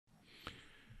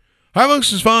Hi,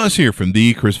 folks. It's Voss here from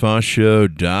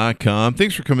thechrisvossshow.com.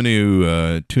 Thanks for coming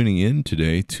to tuning in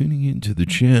today, tuning into the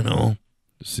channel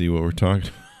to see what we're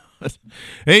talking about.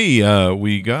 Hey,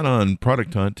 we got on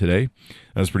Product Hunt today.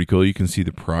 That's pretty cool. You can see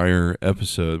the prior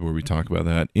episode where we talk about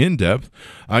that in depth.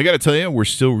 I got to tell you, we're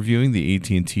still reviewing the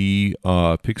AT&T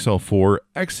Pixel 4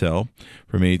 XL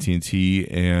from AT&T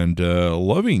and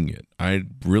loving it. I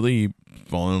really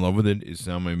fallen in love with it. It's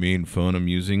now my main phone I'm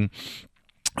using.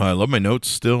 I love my notes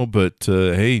still, but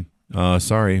hey,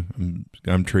 sorry,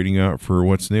 I'm trading out for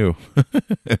what's new.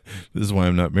 This is why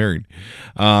I'm not married.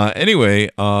 Anyway,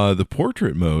 the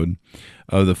portrait mode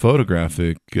of the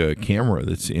photographic camera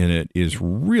that's in it is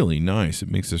really nice.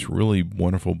 It makes this really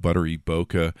wonderful buttery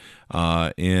bokeh,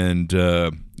 and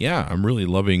yeah, I'm really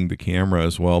loving the camera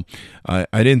as well. I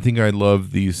didn't think I'd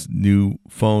love these new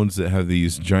phones that have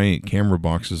these giant camera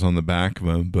boxes on the back of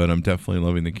them, but I'm definitely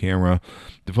loving the camera.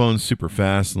 The phone's super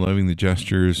fast, and loving the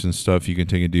gestures and stuff you can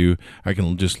take and do. I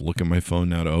can just look at my phone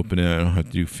now to open it. I don't have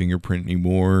to do fingerprint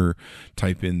anymore or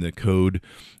type in the code.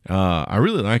 I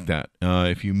really like that.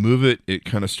 If you move it, it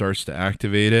kind of starts to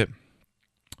activate it,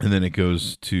 and then it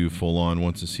goes to full on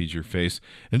once it sees your face.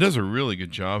 It does a really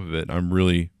good job of it. I'm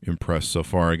really impressed so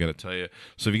far, I got to tell you.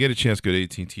 So if you get a chance, go to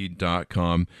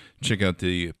AT&T.com, check out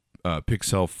the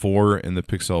Pixel 4 and the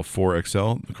Pixel 4 XL.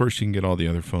 Of course, you can get all the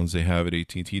other phones they have at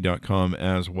AT&T.com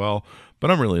as well, but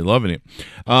I'm really loving it.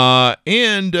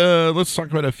 And let's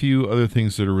talk about a few other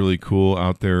things that are really cool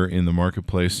out there in the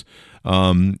marketplace.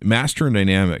 Master and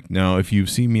Dynamic. Now, if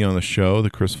you've seen me on the show, the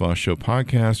Chris Voss Show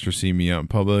podcast, or see me out in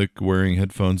public wearing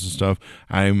headphones and stuff,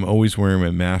 I'm always wearing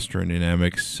my Master and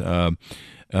Dynamics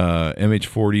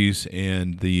MH40s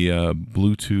and the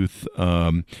Bluetooth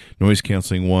noise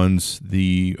canceling ones.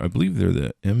 I believe they're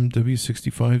the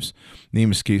MW65s.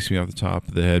 Name escapes me off the top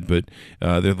of the head, but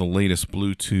they're the latest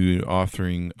Bluetooth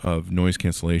offering of noise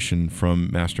cancellation from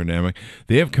Master Dynamic.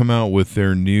 They have come out with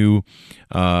their new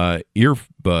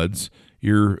earbuds,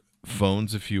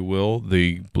 earphones, if you will,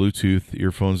 the Bluetooth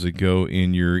earphones that go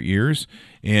in your ears,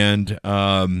 and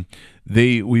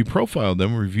we profiled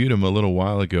them, reviewed them a little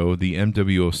while ago, the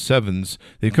MW07s.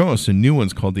 They've come out with some new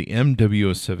ones called the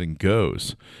MW07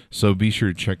 Go's, so be sure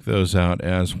to check those out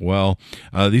as well.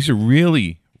 These are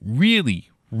really,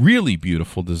 really, really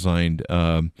beautiful designed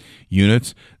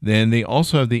units. Then they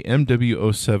also have the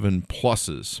MW07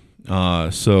 Pluses.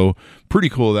 So pretty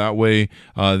cool that way.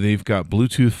 They've got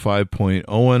Bluetooth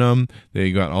 5.0 in them.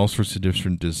 They got all sorts of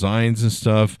different designs and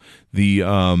stuff. The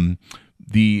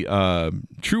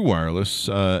true wireless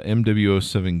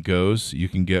MW07 Go's you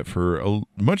can get for a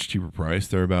much cheaper price.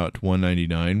 They're about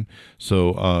 $199,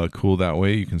 so cool that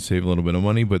way. You can save a little bit of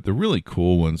money, but the really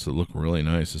cool ones that look really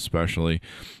nice especially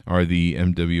are the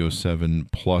MW07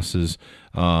 Pluses,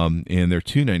 and they're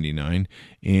 $299,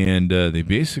 and they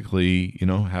basically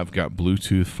have got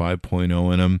Bluetooth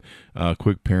 5.0 in them,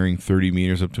 quick pairing, 30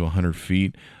 meters up to 100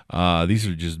 feet. These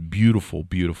are just beautiful,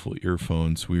 beautiful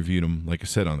earphones. We reviewed them, like I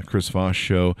said, on the Chris Voss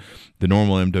Show, the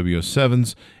normal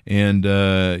MW07s, and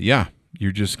yeah,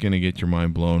 you're just going to get your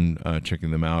mind blown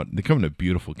checking them out. They come in a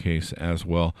beautiful case as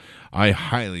well. I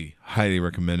highly, highly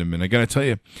recommend them, and I got to tell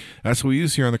you, that's what we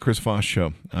use here on the Chris Voss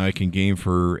Show. I can game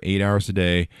for 8 hours a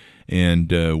day and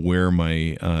wear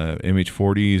my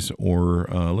MH40s or,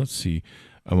 let's see,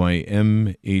 my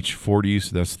MH40s.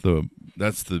 That's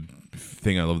the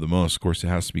thing I love the most. Of course, it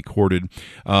has to be corded.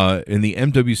 And the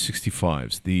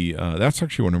MW65s, that's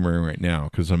actually what I'm wearing right now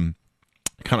because I'm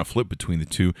kind of flip between the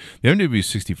two. The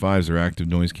MW65s are active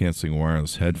noise canceling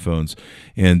wireless headphones,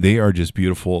 and they are just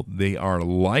beautiful. They are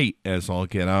light as all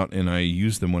get out, and I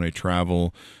use them when I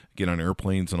travel, get on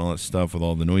airplanes and all that stuff with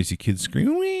all the noisy kids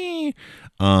screaming.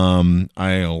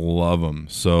 I love them.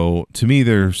 So to me,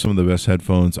 they're some of the best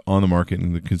headphones on the market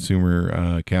in the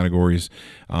consumer categories,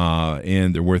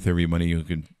 and they're worth every money you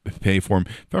can pay for them.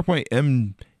 In fact, my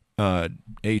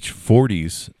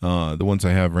MH40s, the ones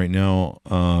I have right now,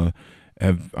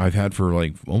 I've had for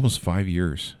like almost 5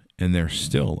 years, and they're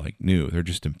still like new. They're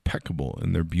just impeccable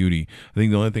in their beauty. I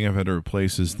think the only thing I've had to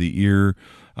replace is the ear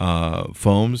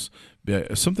foams.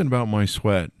 Something about my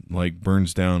sweat like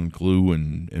burns down glue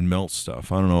and melts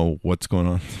stuff. I don't know what's going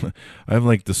on. I have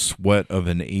like the sweat of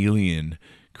an alien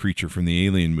creature from the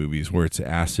Alien movies where it's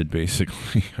acid,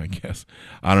 basically, I guess.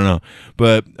 I don't know.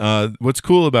 But what's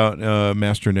cool about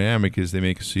Master Dynamic is they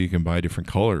make it so you can buy different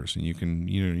colors, and you can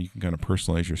kind of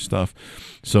personalize your stuff.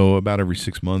 So about every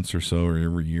 6 months or so, or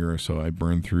every year or so, I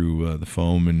burn through the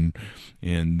foam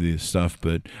and the stuff.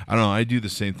 But I don't know. I do the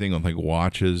same thing on like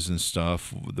watches and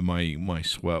stuff. My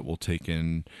sweat will take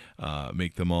in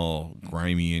make them all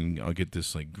grimy, and I'll get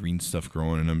this like green stuff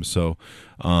growing in them. So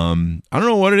I don't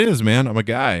know what it is, man. I'm a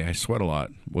guy. I sweat a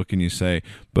lot. What can you say?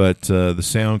 But the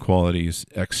sound quality is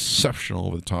exceptional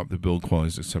over the top. The build quality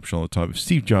is exceptional over the top. If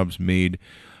Steve Jobs made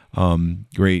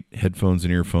great headphones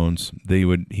and earphones, he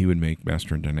would make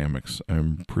Master and Dynamics.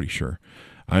 I'm pretty sure.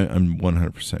 I'm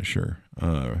 100% sure.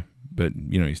 But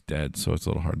he's dead, so it's a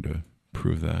little hard to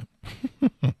prove that.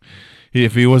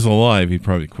 If he was alive, he'd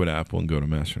probably quit Apple and go to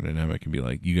Master Dynamic and be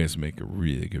like, you guys make a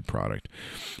really good product.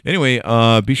 Anyway,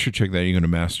 be sure to check that. You can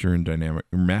go to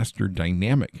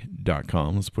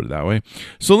masterdynamic.com. Let's put it that way.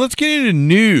 So let's get into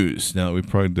news. Now that we've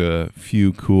plugged a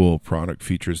few cool product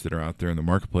features that are out there in the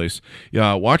marketplace.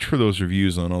 Yeah, watch for those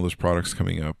reviews on all those products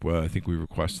coming up. I think we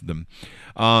requested them.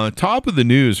 Top of the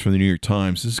news from the New York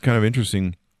Times. This is kind of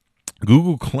interesting.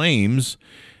 Google claims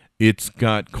it's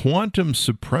got quantum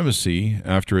supremacy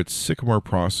after its Sycamore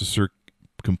processor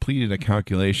completed a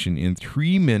calculation in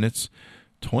 3 minutes,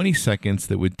 20 seconds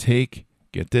that would take,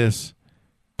 get this,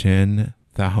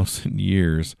 10,000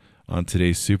 years on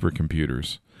today's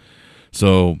supercomputers.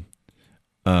 So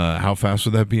how fast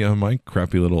would that be on my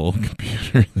crappy little old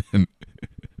computer then?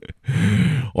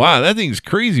 Wow, that thing's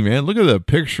crazy, man. Look at the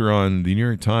picture on the New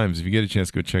York Times. If you get a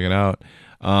chance, go check it out.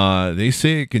 They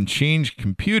say it can change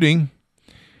computing.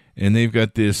 And they've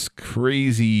got this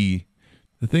crazy,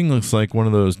 the thing looks like one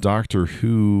of those Doctor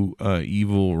Who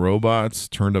evil robots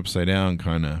turned upside down,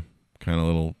 kind of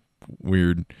little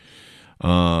weird.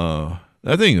 That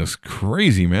thing is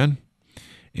crazy, man.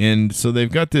 And so they've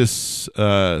got this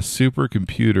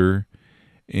supercomputer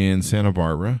in Santa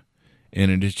Barbara,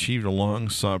 and it achieved a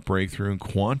long-sought breakthrough in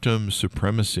quantum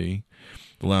supremacy.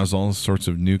 It allows all sorts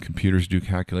of new computers to do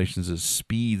calculations at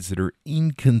speeds that are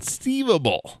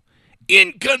inconceivable.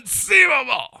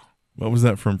 Inconceivable. What was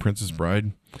that from Princess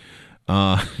Bride?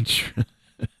 That's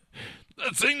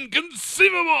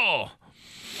inconceivable.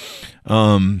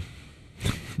 But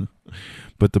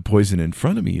the poison in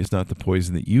front of me is not the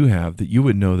poison that you have, that you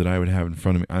would know that I would have in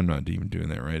front of me. I'm not even doing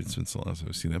that, right? It's been so long since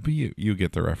I've seen that, but you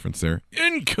get the reference there.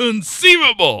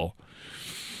 Inconceivable.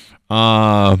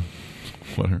 Whatever.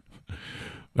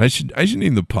 I should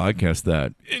name the podcast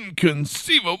that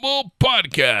Inconceivable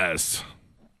Podcast.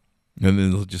 And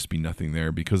then there'll just be nothing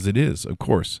there because it is, of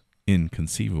course,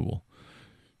 inconceivable.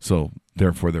 So,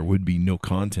 therefore, there would be no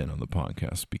content on the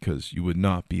podcast because you would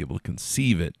not be able to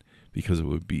conceive it because it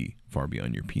would be far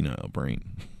beyond your penile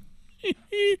brain. Kind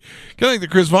of like the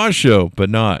Chris Voss show, but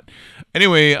not.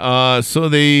 Anyway, so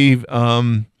they've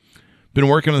been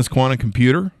working on this quantum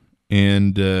computer,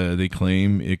 and they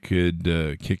claim it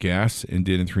could kick ass, and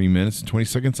did in 3 minutes and 20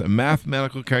 seconds. A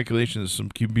mathematical calculation that some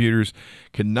computers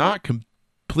cannot complete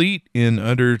in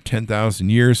under 10,000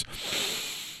 years.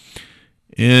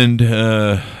 And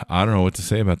I don't know what to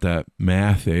say about that.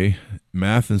 Math, eh?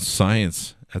 Math and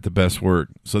science at the best work.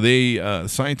 So they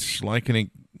scientists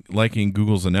likening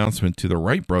Google's announcement to the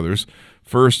Wright brothers'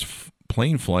 first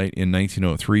plane flight in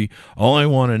 1903. All I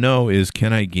want to know is,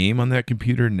 can I game on that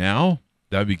computer now?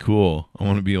 That'd be cool. I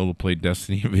want to be able to play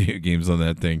Destiny video games on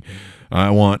that thing.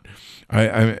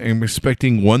 I'm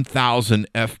expecting 1,000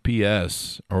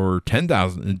 FPS or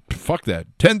 10,000. Fuck that.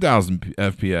 10,000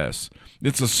 FPS.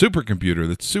 It's a supercomputer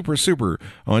that's super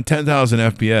on 10,000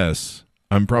 FPS.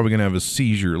 I'm probably going to have a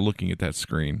seizure looking at that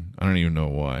screen. I don't even know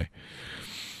why.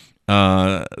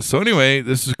 So anyway,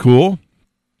 this is cool.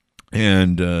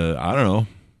 And I don't know.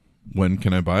 When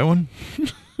can I buy one?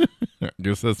 I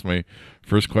guess that's my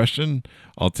first question.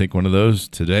 I'll take one of those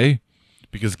today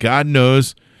because God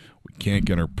knows we can't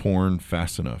get our porn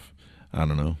fast enough. I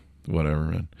don't know. Whatever,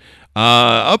 man.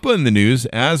 Up in the news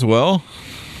as well.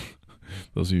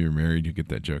 Those of you who are married, you get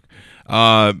that joke.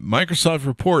 Microsoft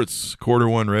reports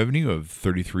Q1 revenue of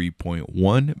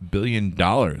 $33.1 billion.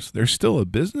 They're still a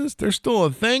business. They're still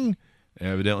a thing.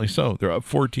 Evidently so. They're up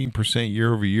 14%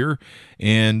 year over year.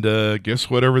 And guess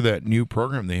whatever that new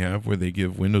program they have where they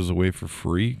give Windows away for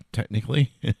free,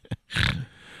 technically,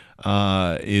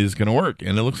 is going to work.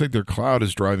 And it looks like their cloud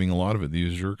is driving a lot of it, the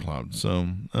Azure cloud. So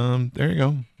there you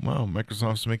go. Wow,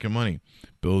 Microsoft's making money.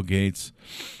 Bill Gates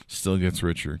still gets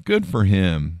richer. Good for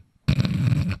him.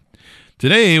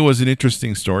 Today was an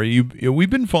interesting story. We've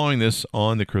been following this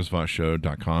on the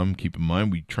chrisvossshow.com. Keep in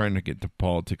mind, we try not to get to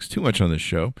politics too much on this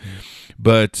show,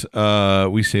 but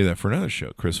we say that for another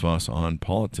show, Chris Voss on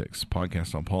Politics,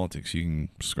 podcast on politics. You can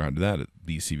subscribe to that at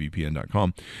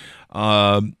thecvpn.com.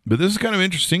 But this is kind of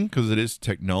interesting because it is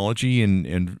technology,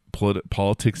 and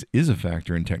politics is a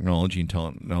factor in technology and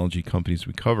technology companies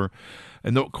we cover.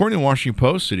 And according to the Washington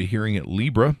Post, at a hearing at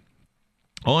Libra,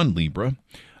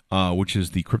 which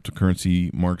is the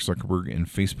cryptocurrency Mark Zuckerberg and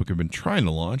Facebook have been trying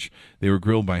to launch. They were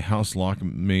grilled by House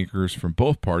lawmakers from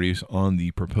both parties on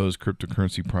the proposed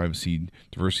cryptocurrency privacy,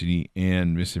 diversity,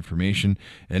 and misinformation.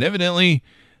 And evidently,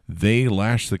 they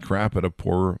lashed the crap out of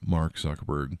poor Mark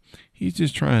Zuckerberg. He's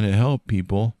just trying to help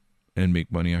people and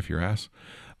make money off your ass.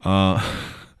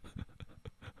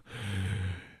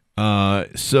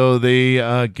 So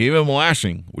they gave him a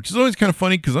lashing, which is always kind of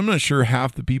funny because I'm not sure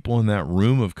half the people in that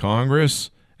room of Congress,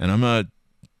 and I'm not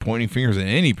pointing fingers at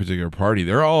any particular party,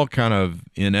 they're all kind of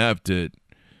inept at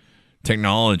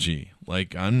technology.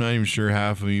 Like, I'm not even sure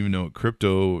half of them even know what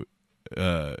crypto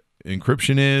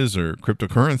encryption is or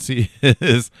cryptocurrency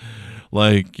is.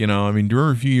 Like, you know, I mean,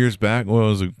 during a few years back, well, it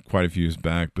was quite a few years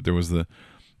back, but there was the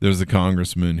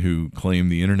congressman who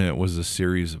claimed the internet was a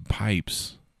series of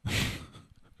pipes.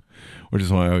 Which is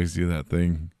why I always do that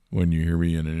thing when you hear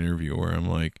me in an interview where I'm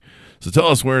like, so tell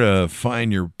us where to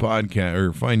find your podcast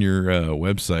or find your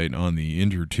website on the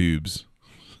intertubes.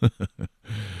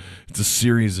 It's a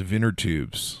series of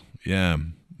intertubes. Yeah,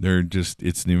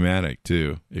 it's pneumatic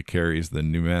too. It carries the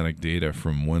pneumatic data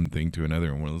from one thing to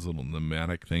another. And one of those little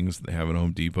pneumatic things that they have at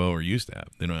Home Depot or used to have.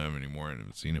 They don't have anymore. I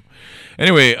haven't seen them.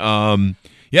 Anyway,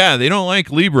 yeah, they don't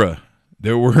like Libra.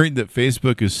 They're worried that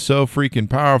Facebook is so freaking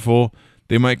powerful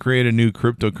they might create a new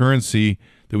cryptocurrency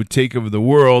that would take over the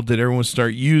world that everyone would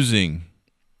start using.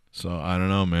 So I don't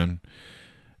know, man.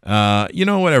 You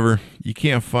know, whatever. You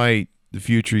can't fight the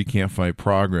future. You can't fight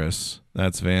progress.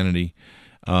 That's vanity.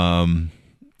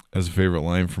 That's a favorite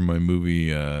line from my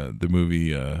movie, the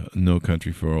movie No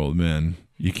Country for Old Men.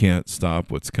 You can't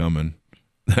stop what's coming.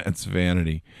 That's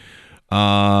vanity.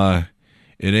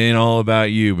 It ain't all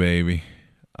about you, baby.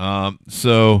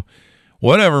 So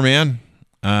whatever, man.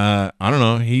 I don't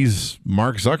know. He's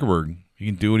Mark Zuckerberg. He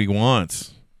can do what he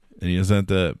wants, and he doesn't have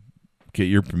to get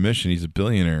your permission. He's a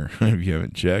billionaire, if you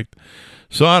haven't checked.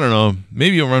 So I don't know.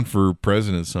 Maybe he'll run for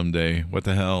president someday. What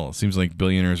the hell? It seems like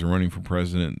billionaires are running for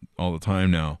president all the time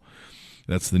now.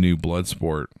 That's the new blood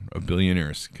sport of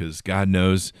billionaires, because God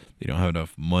knows they don't have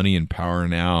enough money and power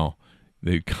now.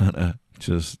 They kind of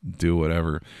just do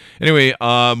whatever. Anyway,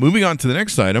 moving on to the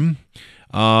next item.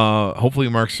 Hopefully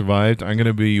Mark survived. I'm going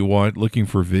to be looking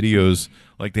for videos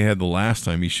like they had the last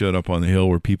time he showed up on the Hill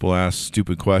where people asked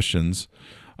stupid questions.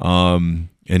 And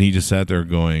he just sat there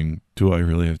going, do I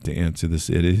really have to answer this?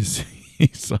 It is.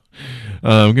 So,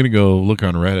 I'm going to go look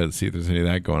on Reddit and see if there's any of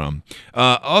that going on.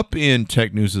 Up in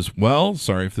tech news as well.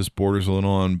 Sorry if this borders a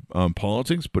little on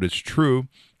politics, but it's true.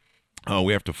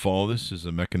 We have to follow this as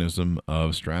a mechanism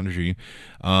of strategy.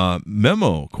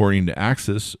 Memo, according to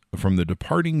Axis, from the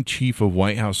departing chief of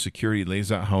White House security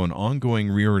lays out how an ongoing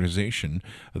reorganization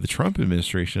of the Trump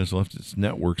administration has left its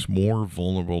networks more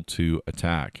vulnerable to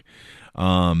attack.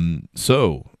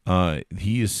 So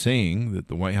he is saying that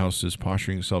the White House is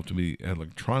posturing itself to be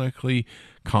electronically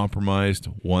compromised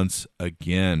once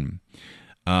again.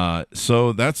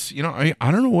 So that's, you know,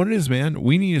 I don't know what it is, man.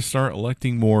 We need to start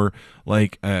electing more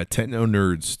like techno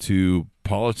nerds to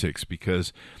politics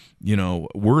because, you know,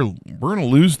 we're going to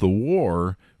lose the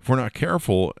war if we're not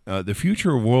careful. The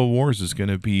future of world wars is going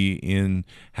to be in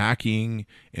hacking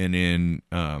and in,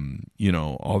 you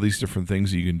know, all these different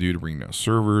things that you can do to bring down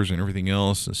servers and everything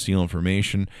else and steal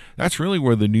information. That's really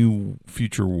where the new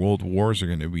future world wars are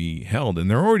going to be held. And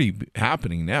they're already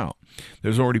happening now.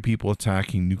 There's already people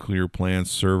attacking nuclear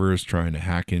plants, servers, trying to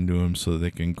hack into them so that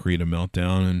they can create a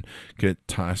meltdown and get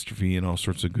catastrophe and all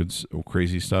sorts of good,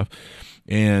 crazy stuff.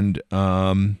 And,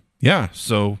 yeah,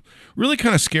 so really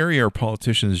kind of scary our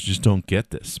politicians just don't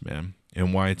get this, man,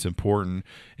 and why it's important.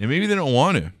 And maybe they don't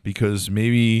want to because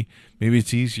maybe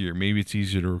it's easier. Maybe it's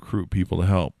easier to recruit people to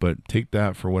help, but take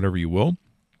that for whatever you will.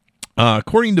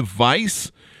 According to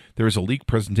Vice, there is a leaked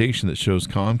presentation that shows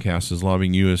Comcast is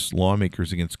lobbying U.S.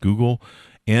 lawmakers against Google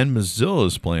and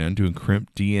Mozilla's plan to encrypt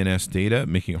DNS data,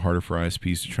 making it harder for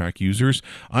ISPs to track users.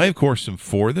 I, of course, am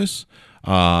for this.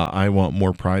 I want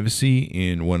more privacy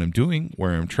in what I'm doing,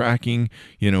 where I'm tracking.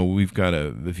 You know, we've got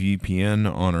a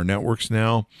VPN on our networks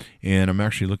now, and I'm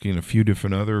actually looking at a few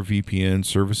different other VPN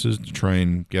services to try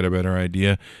and get a better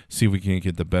idea, see if we can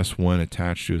get the best one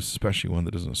attached to us, especially one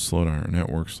that doesn't slow down our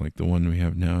networks like the one we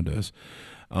have now does.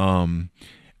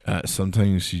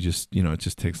 Sometimes you just, you know, it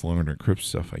just takes longer to encrypt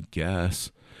stuff, I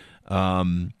guess.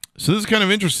 So this is kind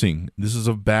of interesting. This is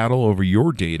a battle over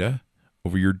your data.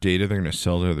 They're going to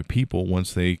sell to other people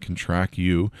once they can track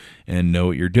you and know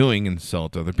what you're doing and sell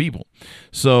it to other people.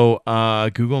 So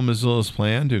Google and Mozilla's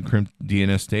plan to encrypt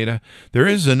DNS data. There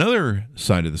is another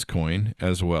side of this coin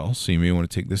as well, so you may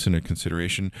want to take this into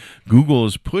consideration. Google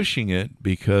is pushing it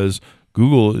because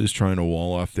Google is trying to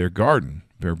wall off their garden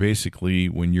They're basically,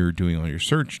 when you're doing all your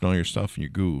search and all your stuff in your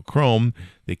Google Chrome,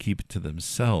 they keep it to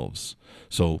themselves.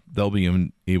 So they'll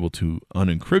be able to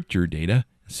unencrypt your data,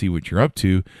 see what you're up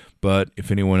to. But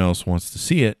if anyone else wants to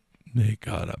see it, they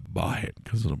gotta buy it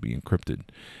because it'll be encrypted.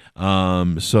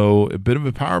 So a bit of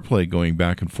a power play going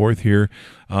back and forth here.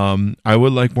 I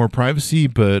would like more privacy,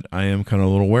 but I am kind of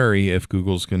a little wary if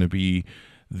Google's going to be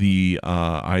the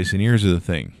eyes and ears of the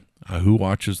thing. Who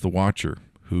watches the watcher?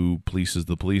 Who polices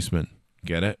the policeman?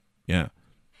 Get it? Yeah.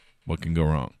 What can go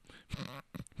wrong?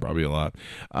 Probably a lot.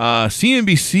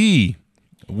 CNBC,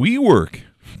 WeWork.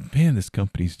 Man, this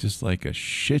company's just like a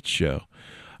shit show.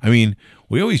 I mean,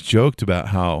 we always joked about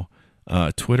how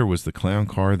Twitter was the clown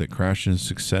car that crashed into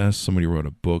success. Somebody wrote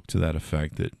a book to that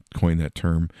effect that coined that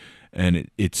term. And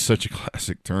it's such a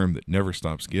classic term that never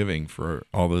stops giving for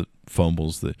all the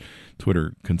fumbles that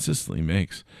Twitter consistently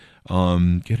makes.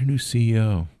 Get a new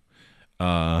CEO.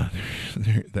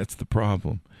 That's the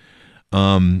problem.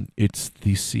 It's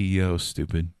the CEO,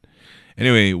 stupid.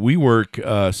 Anyway,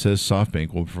 WeWork says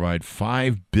SoftBank will provide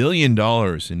 $5 billion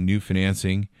in new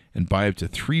financing and buy up to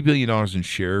 $3 billion in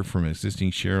share from existing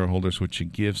shareholders, which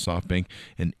should give SoftBank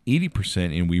an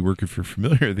 80% in WeWork. If you're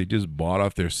familiar, they just bought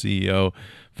off their CEO,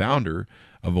 founder,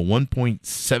 of a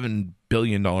 $1.7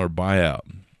 billion buyout.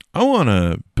 I want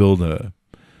to build a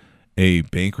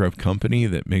bankrupt company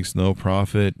that makes no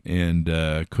profit and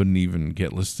couldn't even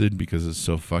get listed because it's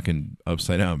so fucking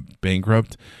upside down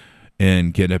bankrupt,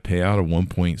 and get a payout of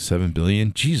 $1.7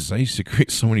 billion. Jesus, I used to create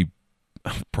so many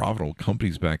profitable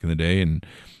companies back in the day, and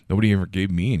nobody ever gave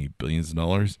me any billions of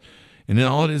dollars. And then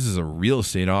all it is a real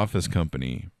estate office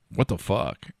company. What the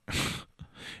fuck?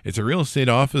 It's a real estate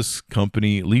office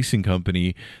company, leasing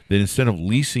company, that instead of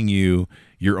leasing you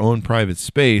your own private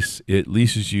space, it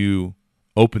leases you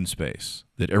open space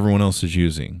that everyone else is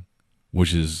using,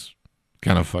 which is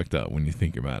kind of fucked up when you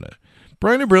think about it.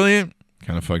 Bright and brilliant,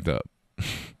 kind of fucked up.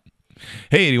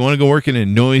 Hey, do you want to go work in a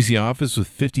noisy office with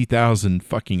 50,000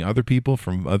 fucking other people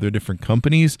from other different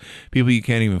companies? People you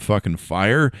can't even fucking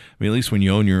fire? I mean, at least when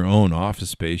you own your own office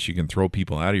space, you can throw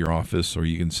people out of your office, or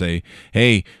you can say,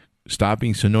 hey, stop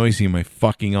being so noisy in my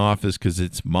fucking office because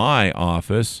it's my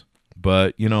office.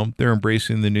 But, you know, they're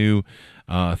embracing the new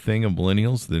thing of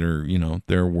millennials that are, you know,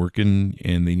 they're working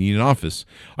and they need an office.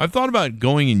 I've thought about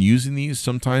going and using these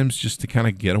sometimes just to kind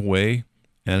of get away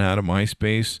and out of my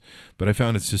space, but I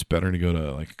found it's just better to go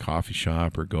to like a coffee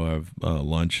shop or go have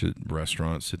lunch at a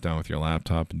restaurant, sit down with your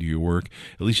laptop and do your work.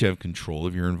 At least you have control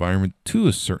of your environment to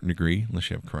a certain degree, unless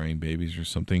you have crying babies or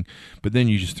something. But then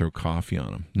you just throw coffee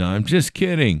on them. No, I'm just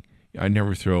kidding. I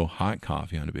never throw hot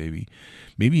coffee on a baby.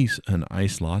 Maybe an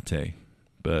iced latte,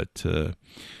 but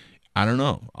I don't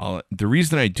know. The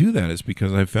reason I do that is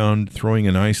because I found throwing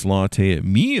an iced latte at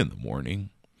me in the morning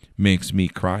makes me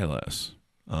cry less.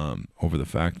 Over the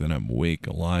fact that I'm awake,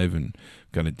 alive, and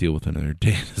got to deal with another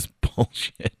day of this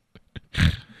bullshit.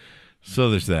 So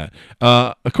there's that.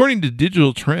 According to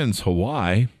Digital Trends,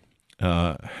 Hawaii,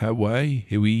 I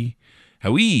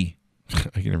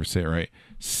can never say it right,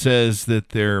 says that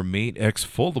their Mate X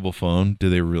foldable phone, do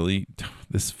they really?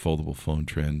 This foldable phone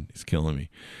trend is killing me.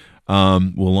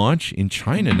 Will launch in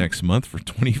China next month for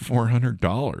 $2,400.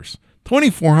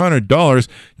 $2,400.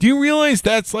 Do you realize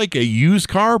that's like a used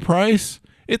car price?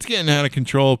 It's getting out of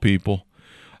control, people.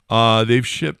 They've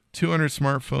shipped 200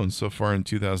 smartphones so far in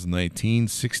 2019,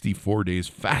 64 days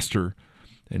faster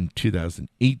than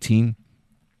 2018.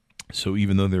 So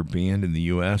even though they're banned in the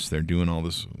U.S., they're doing all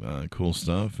this cool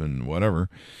stuff and whatever.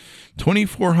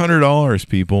 $2,400,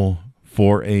 people,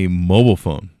 for a mobile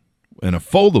phone, and a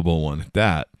foldable one at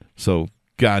that. So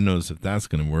God knows if that's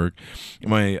going to work.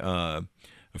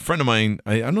 A friend of mine,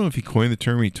 I don't know if he coined the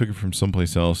term, he took it from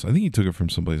someplace else. I think he took it from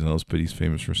someplace else, but he's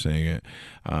famous for saying it.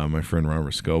 My friend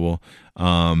Robert Scoble.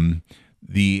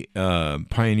 The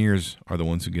pioneers are the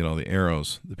ones who get all the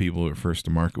arrows. The people who are first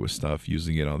to market with stuff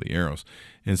usually get all the arrows.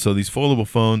 And so these foldable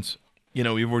phones, you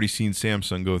know, we've already seen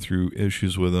Samsung go through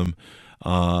issues with them.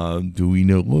 Do we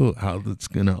know how that's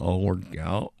going to all work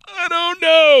out? I don't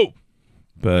know.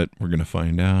 But we're going to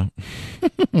find out.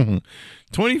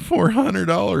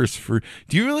 $2,400 for,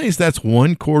 do you realize that's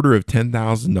 $1/4 of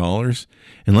 $10,000?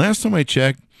 And last time I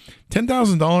checked,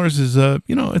 $10,000 is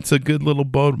it's a good little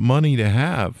boat money to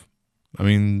have. I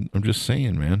mean, I'm just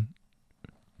saying, man,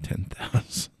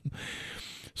 10,000.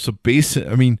 So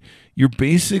you're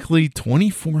basically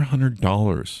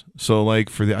 $2,400. So like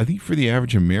I think for the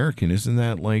average American, isn't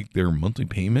that like their monthly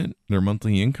payment, their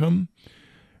monthly income?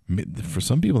 For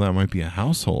some people, that might be a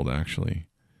household, actually.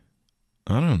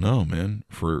 I don't know, man.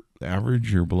 For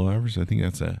average or below average, I think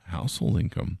that's a household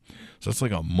income. So that's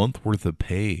like a month worth of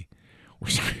pay We're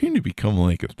starting to become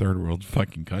like a third world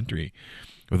fucking country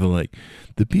where they're like,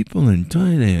 the people in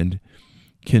Thailand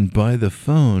can buy the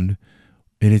phone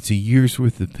and it's a year's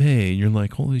worth of pay. And you're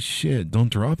like, holy shit,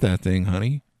 don't drop that thing,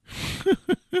 honey.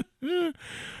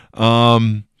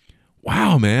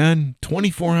 Wow, man,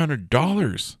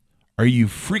 $2,400. Are you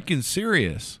freaking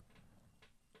serious?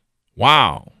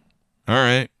 Wow. All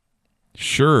right.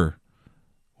 Sure.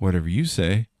 Whatever you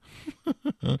say.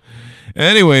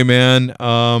 Anyway, man,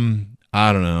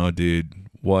 I don't know, dude.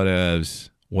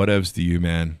 Whatevs to you,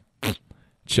 man.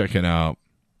 Check it out.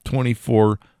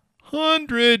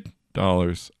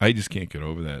 $2,400. I just can't get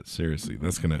over that. Seriously.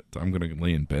 I'm gonna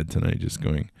lay in bed tonight just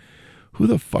going, who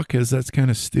the fuck is that's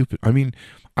kind of stupid? I mean,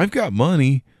 I've got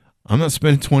money. I'm not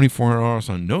spending $2,400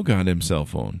 on no goddamn cell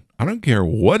phone. I don't care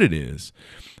what it is.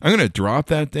 I'm going to drop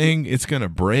that thing. It's going to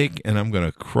break, and I'm going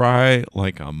to cry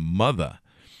like a mother.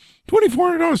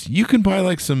 $2,400. You can buy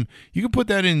you can put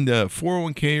that in the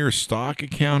 401k or stock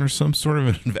account or some sort of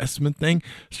an investment thing.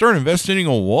 Start investing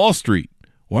on Wall Street.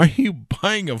 Why are you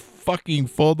buying a fucking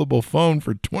foldable phone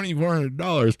for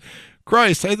 $2,400?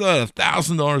 Christ, I thought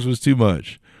 $1,000 was too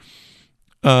much.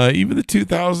 Even the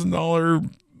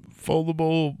 $2,000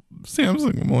 foldable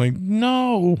Samsung, I'm like,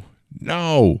 no,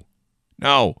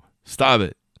 stop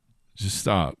it. Just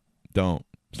stop. Don't.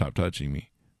 Stop touching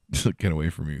me. Just get away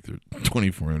from me with your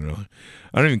 $2,400.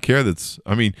 I don't even care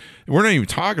we're not even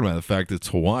talking about the fact that it's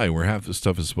Hawaii where half the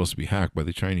stuff is supposed to be hacked by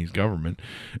the Chinese government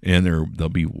and they'll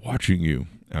be watching you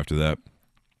after that.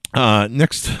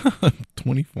 Next,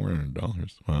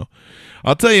 $2,400. Wow.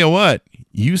 I'll tell you what,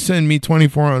 you send me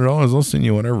 $2,400, I'll send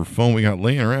you whatever phone we got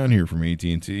laying around here from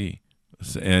AT&T.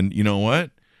 And you know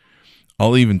what?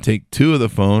 I'll even take two of the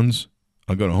phones.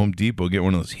 I'll go to Home Depot, get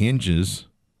one of those hinges,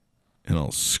 and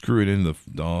I'll screw it into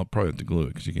I'll probably have to glue it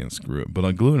because you can't screw it. But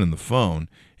I'll glue it in the phone,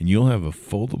 and you'll have a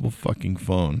foldable fucking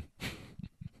phone.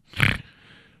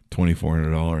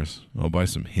 $2,400. I'll buy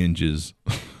some hinges.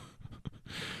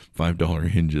 $5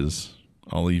 hinges.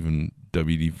 I'll even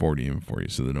WD-40 them for you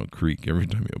so they don't creak every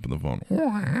time you open the phone.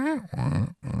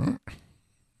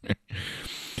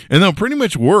 And they'll pretty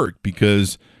much work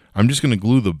because I'm just going to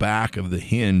glue the back of the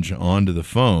hinge onto the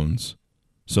phones.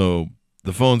 So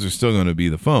the phones are still going to be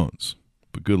the phones.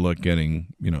 But good luck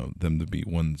getting, them to be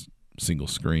one single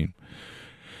screen.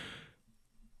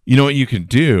 You know what you can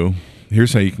do?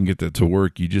 Here's how you can get that to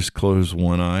work. You just close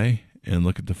one eye and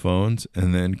look at the phones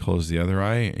and then close the other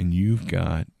eye and you've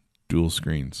got dual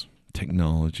screens.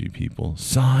 Technology, people.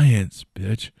 Science,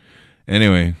 bitch.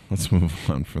 Anyway, let's move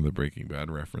on from the Breaking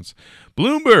Bad reference.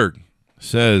 Bloomberg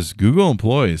says Google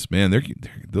employees, man,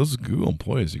 those Google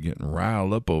employees are getting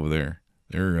riled up over there.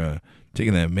 They're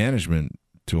taking that management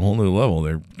to a whole new level.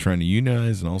 They're trying to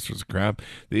unionize and all sorts of crap.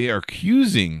 They are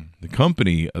accusing the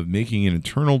company of making an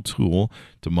internal tool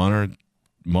to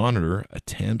monitor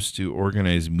attempts to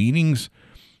organize meetings.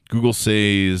 Google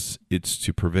says it's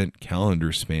to prevent calendar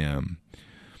spam.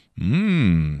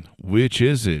 Which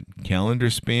is it? Calendar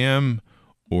spam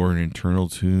or an internal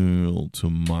tool to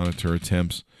monitor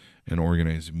attempts and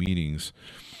organize meetings?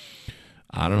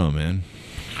 I don't know, man.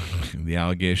 The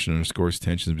allegation underscores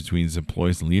tensions between its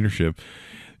employees and leadership.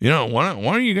 Why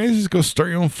don't you guys just go start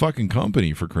your own fucking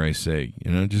company, for Christ's sake?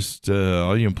 Just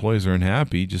all you employees are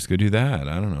unhappy, just go do that.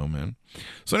 I don't know, man.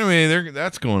 So anyway,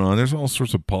 that's going on. There's all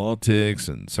sorts of politics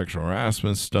and sexual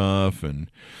harassment stuff,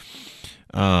 and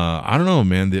I don't know,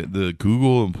 man. The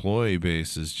Google employee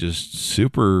base is just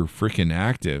super freaking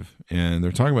active, and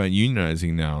they're talking about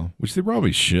unionizing now, which they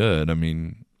probably should. I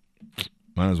mean,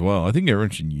 might as well. I think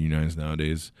everyone should unionize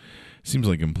nowadays. It seems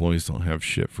like employees don't have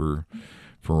shit for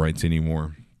rights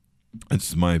anymore.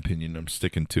 That's my opinion. I'm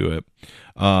sticking to it.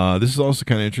 This is also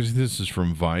kind of interesting. This is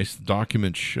from Vice.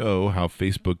 Documents show how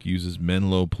Facebook uses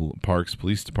Menlo Park's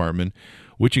police department,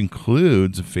 which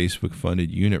includes a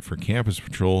Facebook-funded unit for campus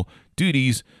patrol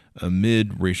duties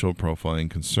amid racial profiling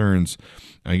concerns.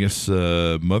 I guess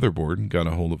Motherboard got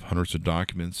a hold of hundreds of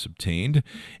documents obtained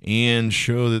and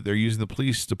show that they're using the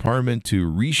police department to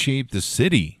reshape the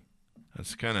city.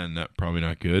 That's kind of probably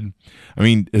not good. I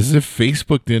mean, as if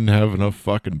Facebook didn't have enough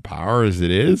fucking power as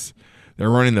it is. They're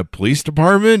running the police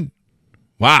department?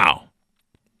 Wow.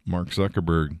 Mark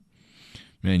Zuckerberg.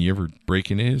 Man, you ever break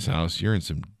into his house, you're in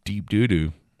some deep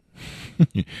doo-doo.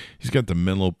 He's got the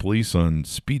Menlo police on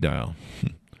speed dial.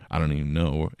 I don't even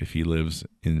know if he lives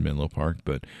in Menlo Park,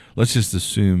 but let's just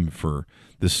assume for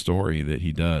this story that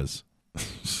he does.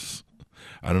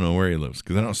 I don't know where he lives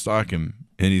because I don't stalk him,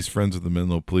 and he's friends with the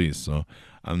Menlo police, so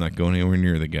I'm not going anywhere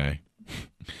near the guy.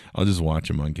 I'll just watch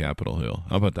him on Capitol Hill.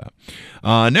 How about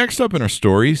that? Next up in our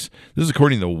stories, this is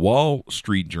according to the Wall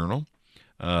Street Journal.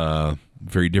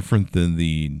 Very different than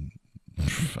the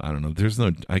I don't know.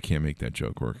 I can't make that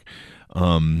joke work.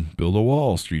 Build a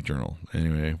wall, Street Journal.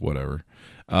 Anyway, whatever.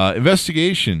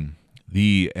 Investigation.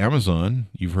 The Amazon,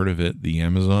 you've heard of it, the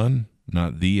Amazon,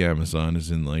 not the Amazon as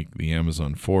in like the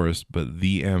Amazon forest, but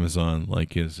the Amazon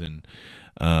like as in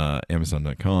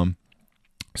Amazon.com,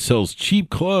 sells cheap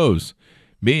clothes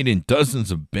made in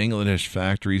dozens of Bangladesh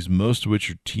factories, most of which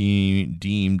are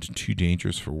deemed too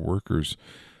dangerous for workers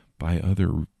by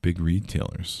other big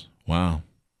retailers. Wow.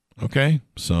 Okay,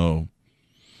 so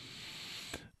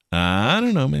I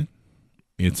don't know, man.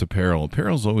 It's apparel.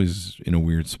 Apparel's always in a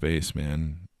weird space,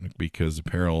 man, because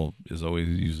apparel is always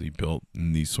usually built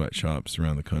in these sweatshops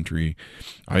around the country.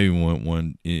 I even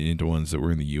went into ones that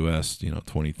were in the U.S.,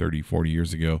 20, 30, 40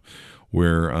 years ago,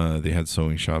 where they had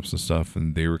sewing shops and stuff,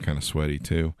 and they were kind of sweaty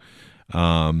too.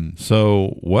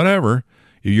 So whatever.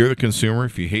 If you're the consumer,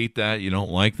 if you hate that, you don't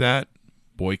like that,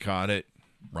 boycott it.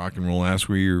 Rock and roll, ask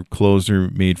where your clothes are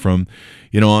made from.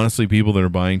 Honestly, people that are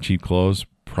buying cheap clothes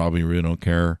probably really don't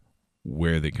care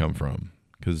where they come from.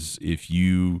 Because if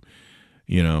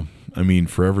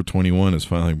Forever 21 is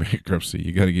filing bankruptcy.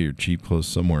 You got to get your cheap clothes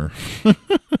somewhere.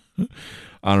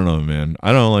 I don't know, man.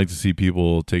 I don't like to see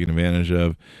people taken advantage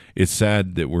of. It's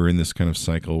sad that we're in this kind of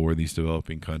cycle where these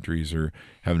developing countries are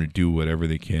having to do whatever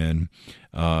they can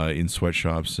in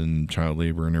sweatshops and child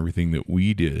labor and everything that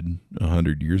we did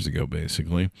 100 years ago,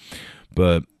 basically.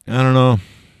 But I don't know.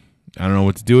 I don't know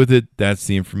what to do with it. That's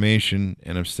the information,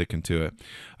 and I'm sticking to it.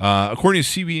 According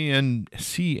to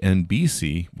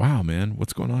CNBC, wow, man,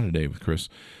 what's going on today with Chris?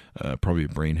 Probably a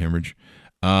brain hemorrhage.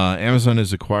 Amazon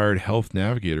has acquired Health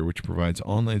Navigator, which provides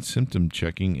online symptom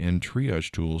checking and triage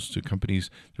tools to companies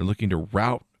that are looking to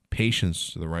route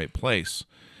patients to the right place.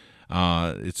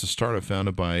 It's a startup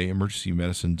founded by emergency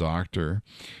medicine doctor,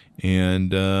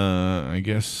 and I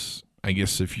guess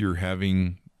if you're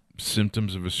having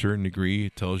symptoms of a certain degree,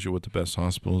 it tells you what the best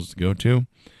hospitals to go to.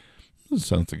 This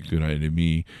sounds like a good idea to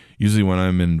me. Usually when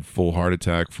I'm in full heart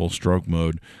attack, full stroke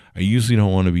mode, I usually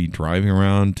don't want to be driving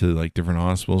around to like different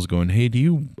hospitals going, hey, do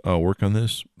you work on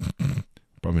this?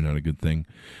 Probably not a good thing.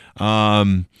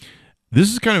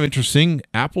 This is kind of interesting.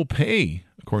 Apple Pay,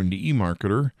 according to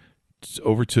eMarketer,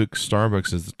 overtook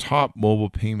Starbucks as the top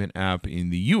mobile payment app in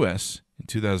the U.S. in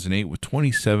 2008 with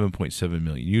 27.7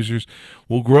 million users,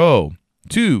 will grow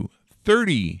to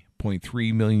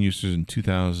 30.3 million users in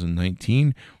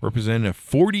 2019, representing a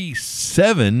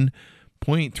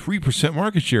 47.3%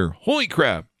 market share. Holy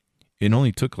crap. It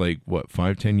only took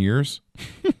 5-10 years?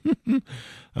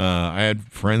 I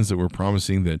had friends that were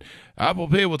promising that Apple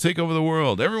Pay will take over the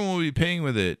world. Everyone will be paying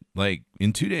with it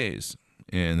in 2 days.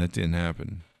 And that didn't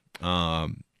happen.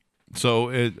 So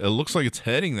it looks like it's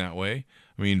heading that way.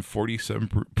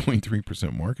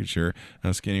 47.3% market share.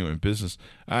 Ask anyone in business.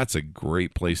 That's a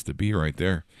great place to be right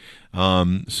there.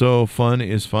 So fun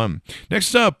is fun.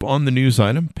 Next up on the news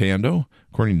item, Pando.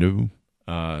 According to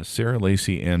Sarah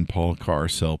Lacey and Paul Carr,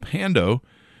 sell Pando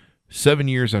 7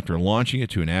 years after launching it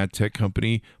to an ad tech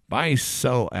company, Buy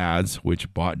Sell Ads,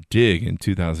 which bought Dig in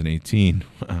 2018.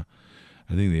 I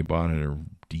think they bought it at a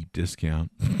deep discount.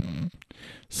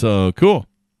 So cool.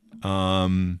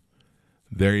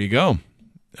 There you go.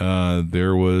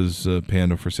 There was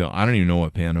Pando for sale. I don't even know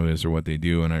what Pando is or what they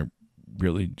do, and I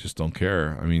really just don't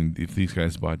care. If these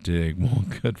guys bought Dig, well,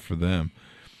 good for them.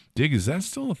 Dig, is that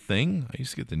still a thing? I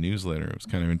used to get the newsletter. It was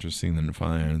kind of interesting. Then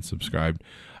finally I unsubscribed.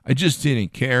 I just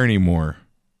didn't care anymore.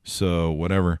 So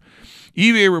whatever.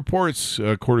 eBay reports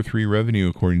quarter three revenue,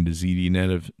 according to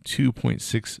ZDNet, of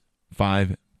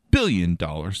 $2.65 billion,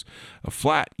 a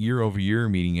flat year over year,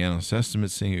 meeting analyst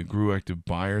estimates, saying it grew active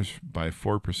buyers by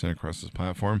 4% across this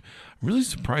platform. I'm really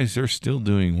surprised they're still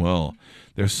doing well.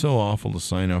 They're so awful to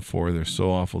sign up for. They're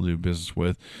so awful to do business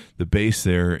with. The base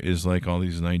there is like all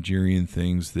these Nigerian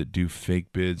things that do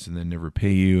fake bids and then never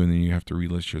pay you, and then you have to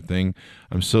relist your thing.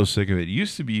 I'm so sick of it. It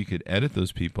used to be you could edit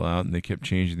those people out, and they kept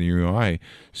changing the UI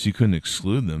so you couldn't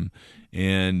exclude them,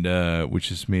 and which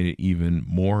just made it even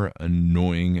more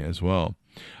annoying as well.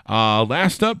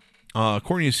 Last up,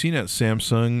 according to CNET,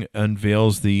 Samsung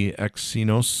unveils the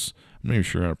Exynos. I'm not even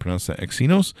sure how to pronounce that.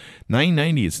 Exynos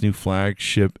 990, its new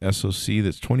flagship SoC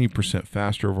that's 20%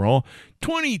 faster overall,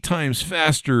 20 times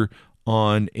faster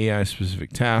on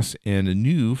AI-specific tasks, and a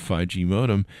new 5G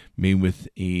modem made with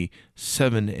a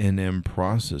 7nm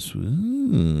process.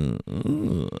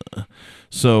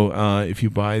 So if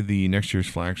you buy the next year's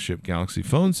flagship Galaxy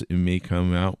phones, it may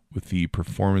come out with the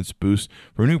performance boost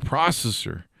for a new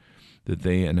processor that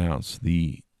they announced,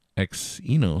 the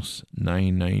Exynos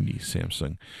 990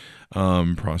 Samsung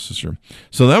processor.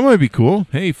 So that might be cool.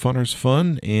 Hey, funner's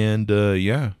fun, and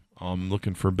yeah, I'm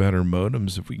looking for better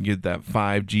modems if we can get that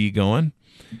 5G going.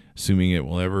 assuming it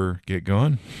will ever get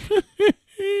going.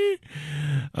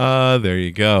 There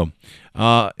you go.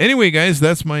 Anyway, guys,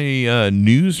 that's my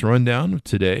news rundown of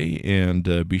today,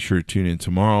 and be sure to tune in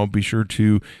tomorrow. Be sure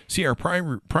to see our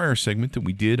prior segment that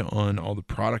we did on all the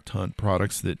product hunt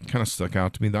products that kind of stuck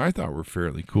out to me that I thought were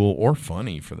fairly cool or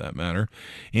funny for that matter.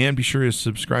 And be sure to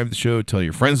subscribe to the show. Tell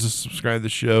your friends to subscribe to the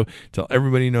show. Tell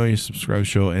everybody you know you subscribe to the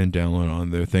show and download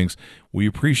on their things. We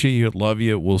appreciate you. Love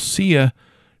you. We'll see you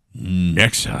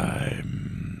next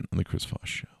time on the Chris Voss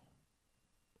Show.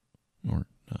 Or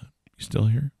not. You still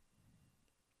here?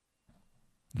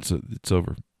 It's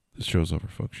over. The show's over,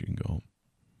 folks. You can go home.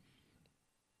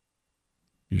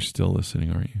 You're still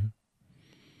listening, aren't you?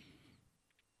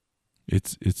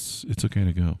 It's okay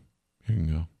to go. You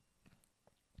can go.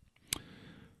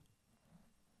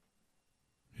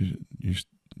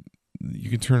 You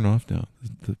can turn it off now.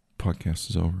 The podcast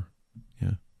is over.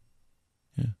 Yeah.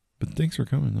 But thanks for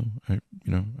coming, though.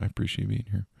 I appreciate being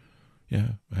here.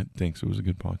 Yeah. Thanks. It was a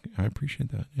good podcast. I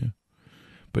appreciate that. Yeah.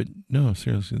 But no,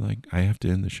 seriously, like, I have to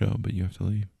end the show, but you have to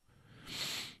leave.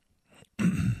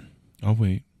 I'll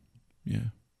wait. Yeah.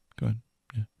 Go ahead.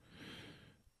 Yeah.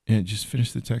 And just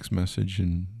finish the text message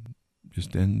and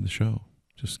just end the show.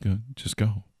 Just go.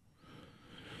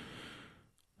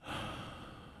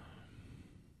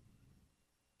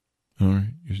 All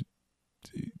right.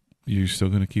 You're still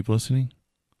going to keep listening?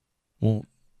 Well,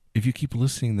 if you keep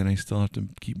listening, then I still have to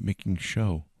keep making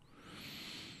show.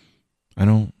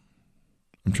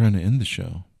 I'm trying to end the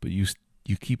show, but you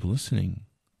keep listening,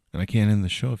 and I can't end the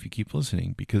show if you keep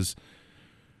listening, because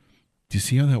do you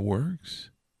see how that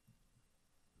works?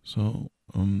 So,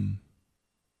 I'm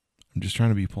just trying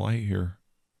to be polite here.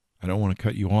 I don't want to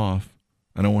cut you off.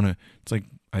 It's like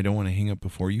I don't want to hang up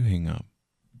before you hang up.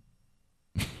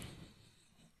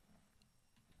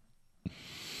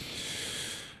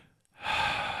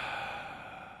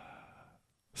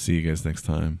 See you guys next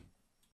time.